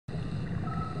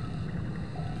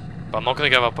But I'm not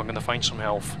going to give up, I'm going to find some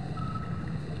health.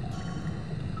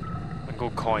 And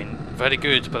gold coin. Very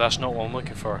good, but that's not what I'm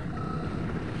looking for.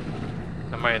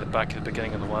 I'm right at the back at the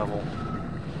beginning of the level.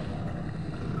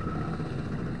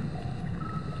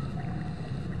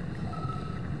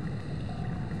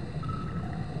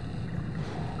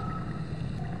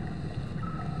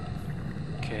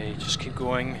 Okay, just keep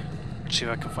going. See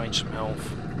if I can find some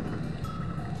health.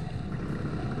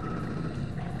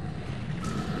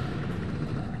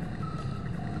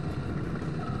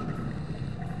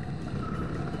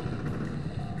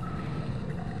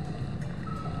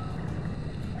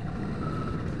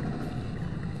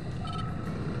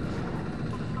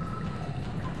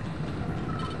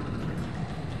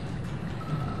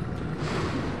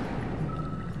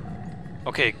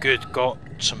 Okay, good, got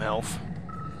some health.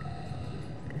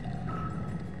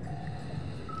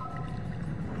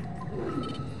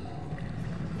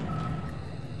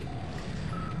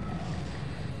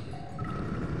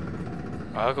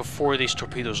 I've got 4 of these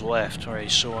torpedoes left, alright,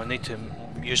 so I need to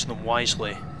use them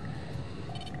wisely.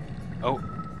 Oh.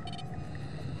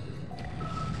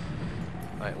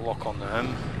 Right, lock on to him.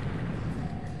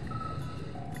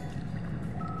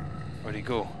 Where'd he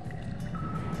go?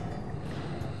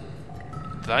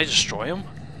 Did I destroy him?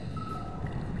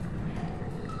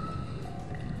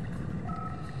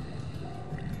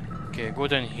 Okay, go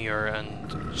down here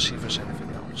and see if there's anything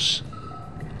else.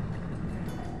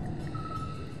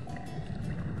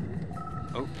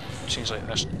 Oh, seems like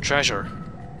there's treasure.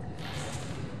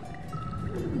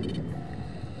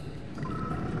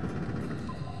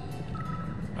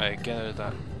 Right, get out of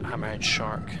that hammerhead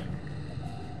shark.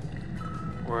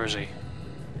 Where is he?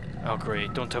 Oh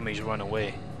great, don't tell me he's run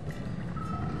away.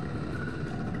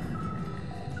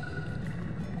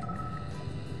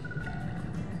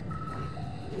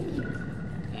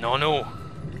 No, no!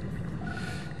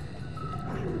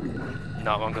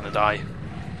 No, I'm gonna die.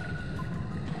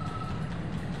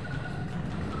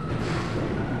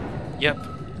 Yep.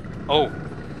 Oh,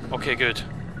 okay, good.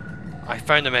 I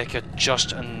found the mecha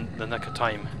just in the nick of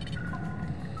time.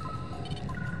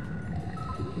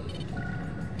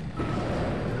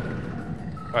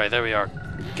 Alright, there we are.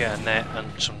 Get a net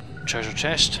and some treasure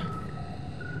chest.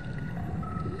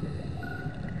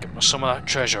 Get some of that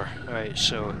treasure. Alright,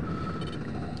 so...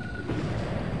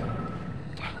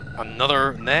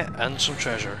 another net and some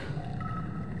treasure.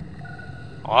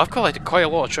 Oh, I've collected quite a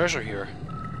lot of treasure here.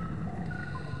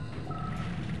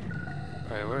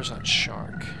 Alright, where's that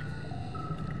shark?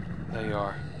 There you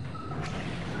are.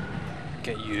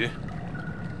 Get you.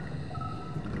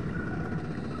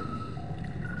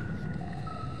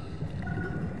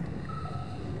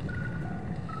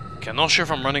 Okay, I'm not sure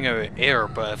if I'm running out of air,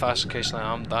 but if that's the case,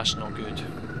 then that's not good.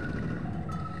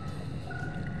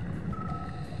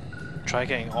 Try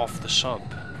getting off the sub.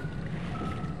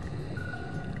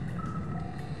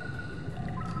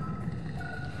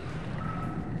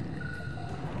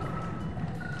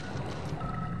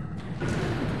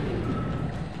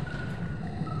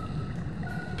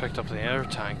 Picked up the air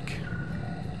tank.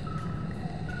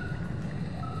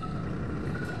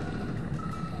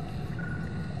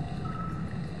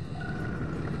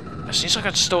 It seems like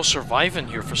I'm still surviving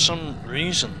here for some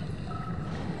reason.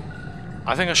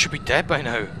 I think I should be dead by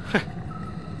now.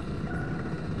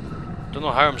 Don't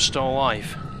know how I'm still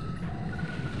alive.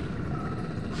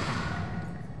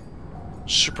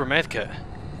 Super medkit.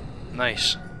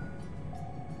 Nice.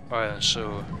 Alright then,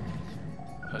 so...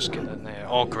 let's get in there.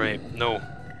 Oh great, no.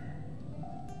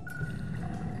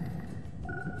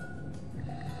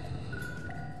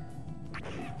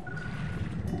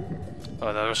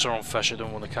 Oh, there's the wrong fish, I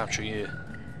don't want to capture you.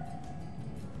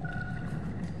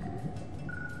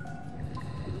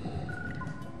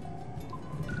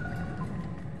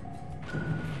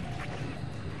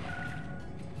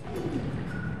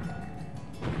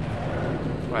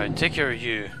 Right, take care of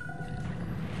you.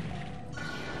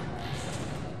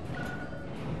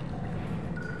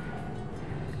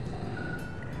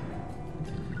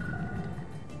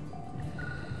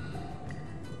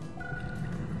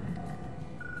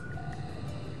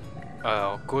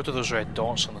 I'll go to those red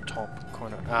dots on the top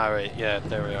corner. Ah, right, yeah,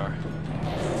 there we are.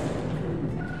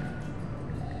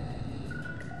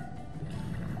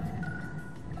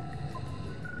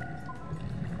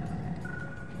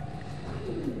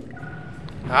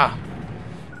 Ah!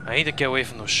 I need to get away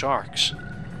from those sharks.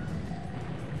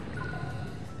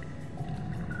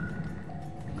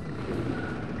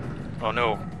 Oh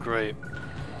no, great.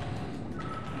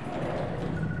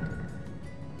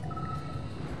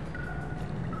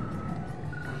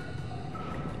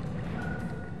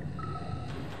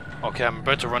 Okay, I'm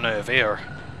about to run out of air.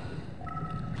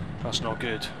 That's not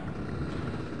good.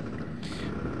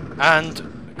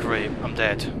 And great, I'm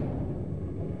dead.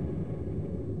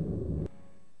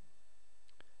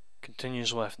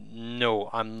 Continues left. No,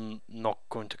 I'm not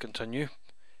going to continue.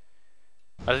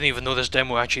 I didn't even know this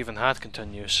demo actually even had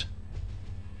continues.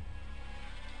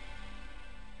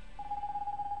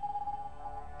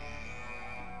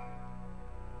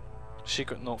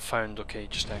 Secret not found. Okay,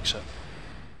 just exit.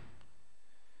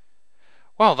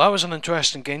 Well, that was an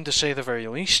interesting game to say the very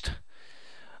least.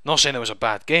 Not saying it was a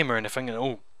bad game or anything, and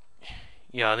oh,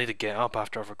 yeah, I need to get up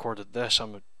after I've recorded this.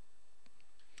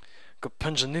 Got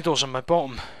pins and needles in my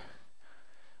bottom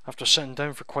after sitting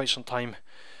down for quite some time.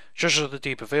 Treasure of the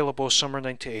Deep available summer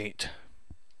 '98.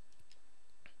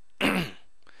 Alright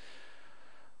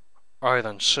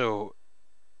then, so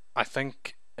I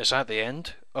think is that the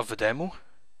end of the demo?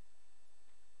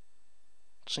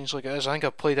 Seems like it is. I think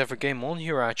I've played every game on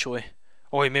here actually.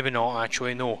 Oh wait, maybe not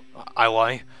actually, no, I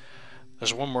lie.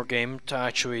 There's one more game to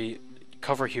actually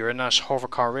cover here, and that's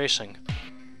Hovercar Racing.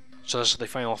 So this is the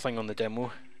final thing on the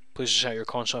demo. Please reset your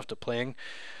console after playing.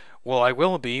 Well, I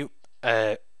will be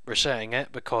resetting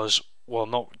it because, well,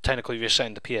 not technically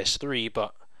resetting the PS3,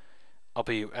 but I'll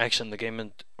be exiting the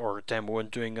game or demo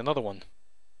and doing another one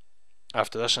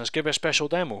after this, and it's going to be a special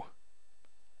demo.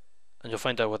 And you'll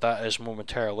find out what that is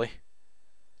momentarily.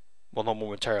 Well, not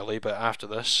momentarily, but after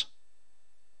this.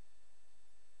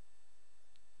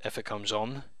 If it comes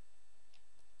on.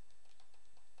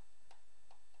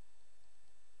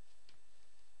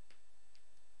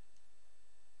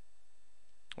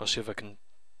 Let's see if I can...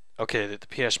 Okay, the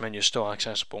PS menu is still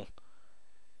accessible.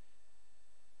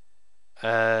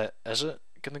 Is it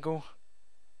gonna go?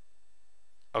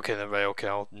 Okay then, right, okay,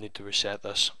 I'll need to reset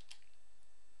this.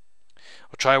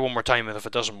 I'll try one more time, and if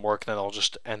it doesn't work, then I'll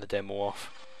just end the demo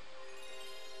off.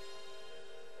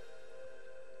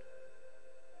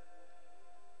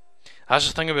 That's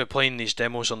the thing about playing these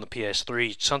demos on the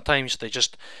PS3. Sometimes they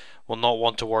just will not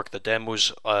want to work the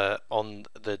demos on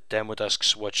the demo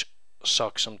discs, which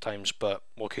sucks sometimes, but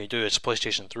what can you do? It's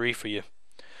PlayStation 3 for you.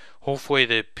 Hopefully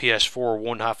the PS4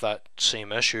 won't have that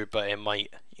same issue, but it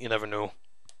might. You never know.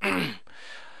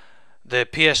 The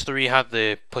PS3 had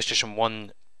the PlayStation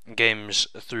 1 games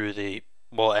through the,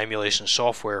 well, emulation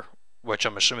software, which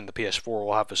I'm assuming the PS4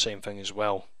 will have the same thing as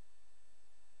well.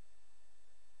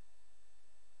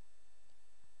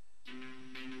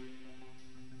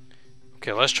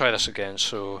 Okay, let's try this again.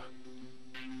 So,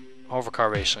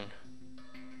 Hovercar Racing.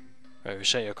 Right,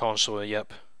 reset your console,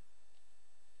 yep.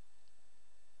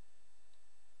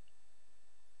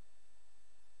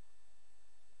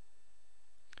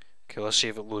 Okay, let's see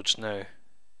if it loads now.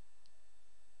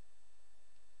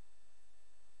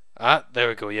 Ah, there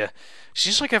we go, yeah.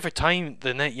 Seems like every time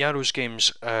the Net Yaro's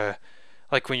games,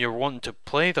 like when you're wanting to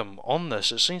play them on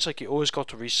this, it seems like you always got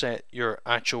to reset your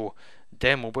actual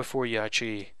demo before you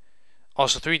actually... Oh,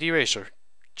 it's a 3D racer.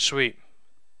 Sweet.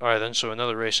 Alright then, so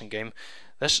another racing game.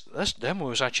 This demo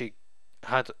has actually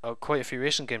had quite a few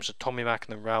racing games. The Tommy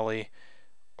Mackinnon Rally.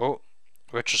 Oh,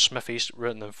 Richard Smithy's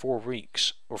written in 4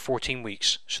 weeks. Or 14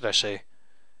 weeks, should I say.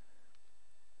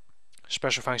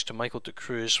 Special thanks to Michael De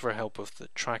Cruz for help with the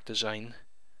track design.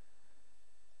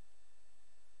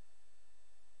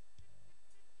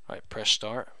 Alright, press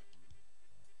start.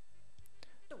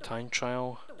 Time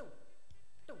trial.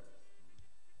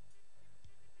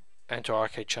 Enter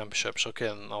arcade championships. Okay,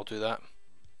 then I'll do that.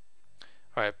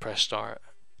 Alright, press start.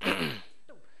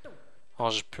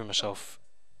 I'll just put myself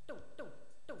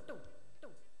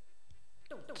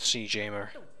C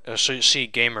Gamer. C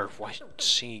Gamer. Why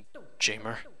C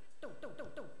Gamer?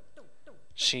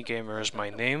 C Gamer is my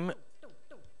name.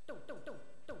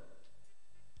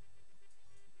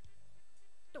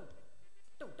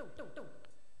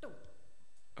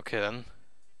 Okay then.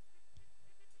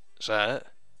 Is that it?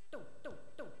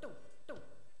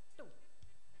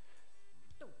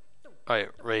 Alright,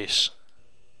 race.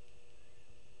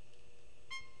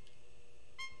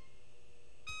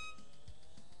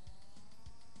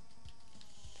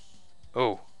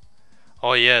 Oh.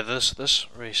 Oh yeah, this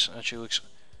race actually looks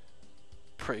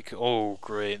pretty cool. Oh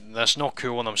great. That's not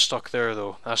cool when I'm stuck there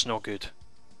though. That's not good.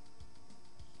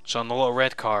 So on the little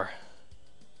red car.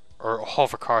 Or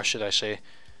hover car should I say.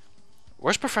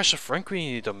 Where's Professor Frink when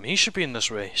you need him? He should be in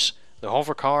this race. The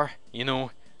hover car, you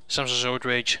know, Simpsons Road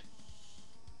Rage.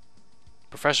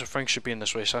 Professor Frink should be in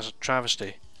this race. That's a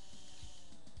travesty.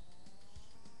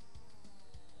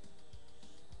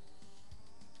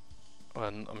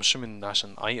 And I'm assuming that's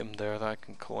an item there that I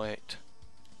can collect.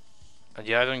 And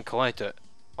yeah, I didn't collect it.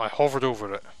 I hovered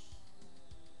over it.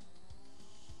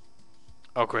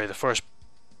 Oh great, the first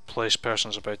place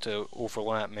person's about to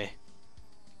overlap me.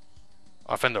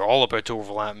 I think they're all about to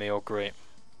overlap me, oh great.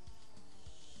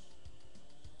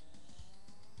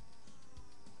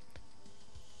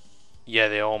 Yeah,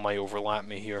 they all might overlap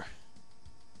me here.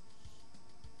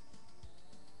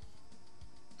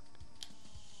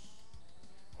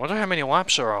 Wonder how many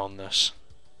laps are on this.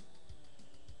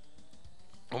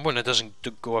 I wonder when it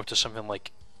doesn't go up to something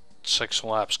like 6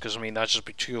 laps, because I mean that'd just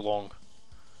be too long.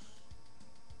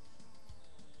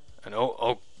 And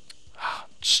oh,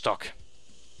 stuck.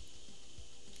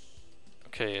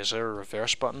 Okay, is there a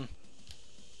reverse button?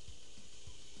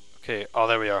 Okay, oh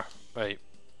there we are. Right,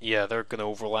 yeah, they're gonna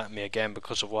overlap me again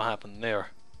because of what happened there.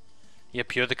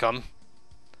 Yep, here they come.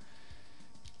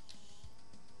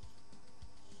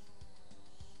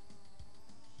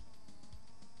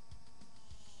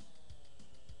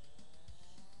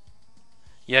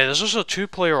 Yeah, there's also a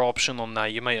 2-player option on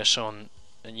that. You might have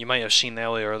seen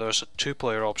earlier. There's a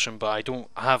 2-player option, but I don't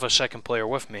have a second player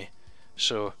with me.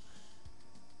 So,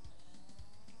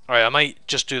 alright, I might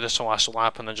just do this last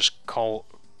lap and then just call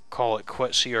it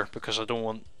quits here because I don't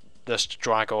want this to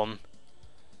drag on.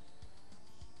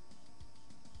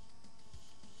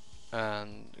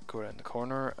 And go around the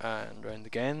corner and round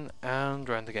again and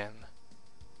round again.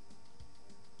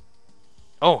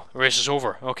 Oh, the race is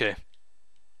over. Okay.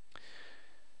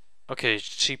 Okay,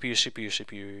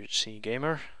 CPU, C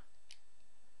gamer.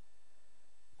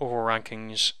 Overall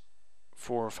rankings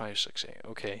 4, 5, 6, 8.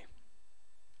 Okay.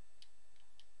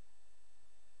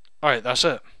 Alright, that's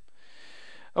it.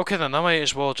 Okay then, I might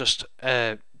as well just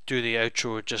do the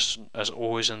outro just as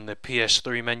always in the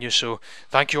PS3 menu. So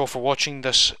thank you all for watching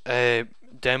this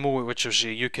demo, which was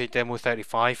a UK demo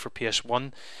 35 for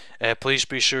PS1. Please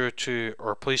be sure to,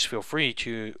 or please feel free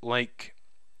to like,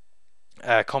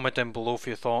 comment down below for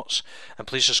your thoughts, and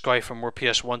please subscribe for more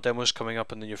PS1 demos coming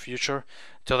up in the near future.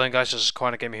 Till then guys, this is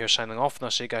Clarinetgamer here signing off, and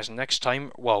I'll see you guys next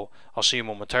time. Well, I'll see you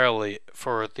momentarily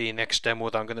for the next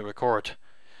demo that I'm going to record.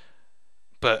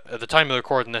 But at the time of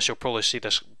recording this, you'll probably see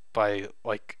this by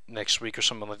like next week or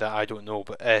something like that. I don't know.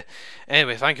 But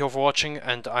anyway, thank you all for watching,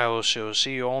 and I will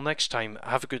see you all next time.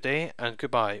 Have a good day, and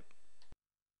goodbye.